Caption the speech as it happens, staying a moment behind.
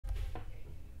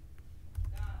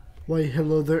Why,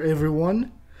 hello there,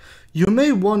 everyone. You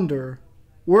may wonder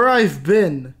where I've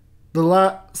been the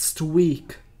last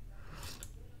week.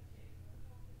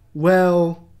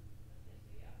 Well,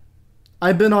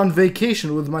 I've been on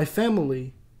vacation with my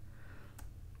family.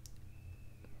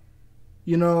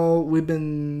 You know, we've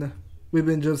been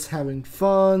just having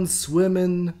fun,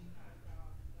 swimming.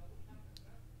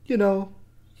 You know,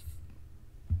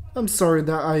 I'm sorry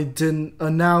that I didn't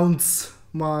announce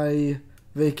my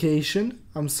vacation.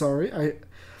 I'm sorry.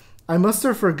 I must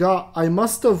have forgot. I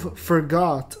must have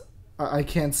forgot. I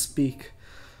can't speak.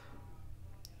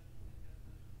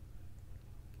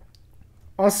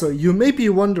 Also, you may be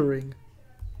wondering,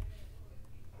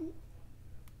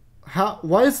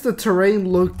 why does the terrain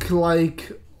look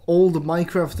like old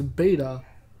Minecraft beta?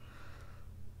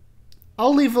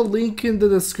 I'll leave a link in the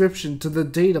description to the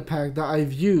data pack that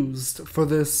I've used for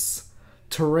this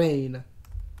terrain.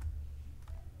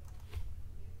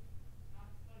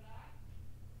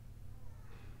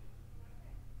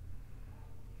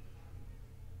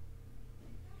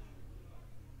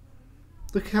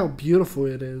 Look how beautiful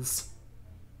it is.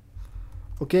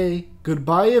 Okay,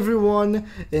 goodbye everyone,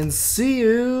 and see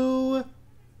you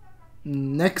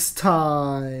next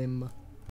time.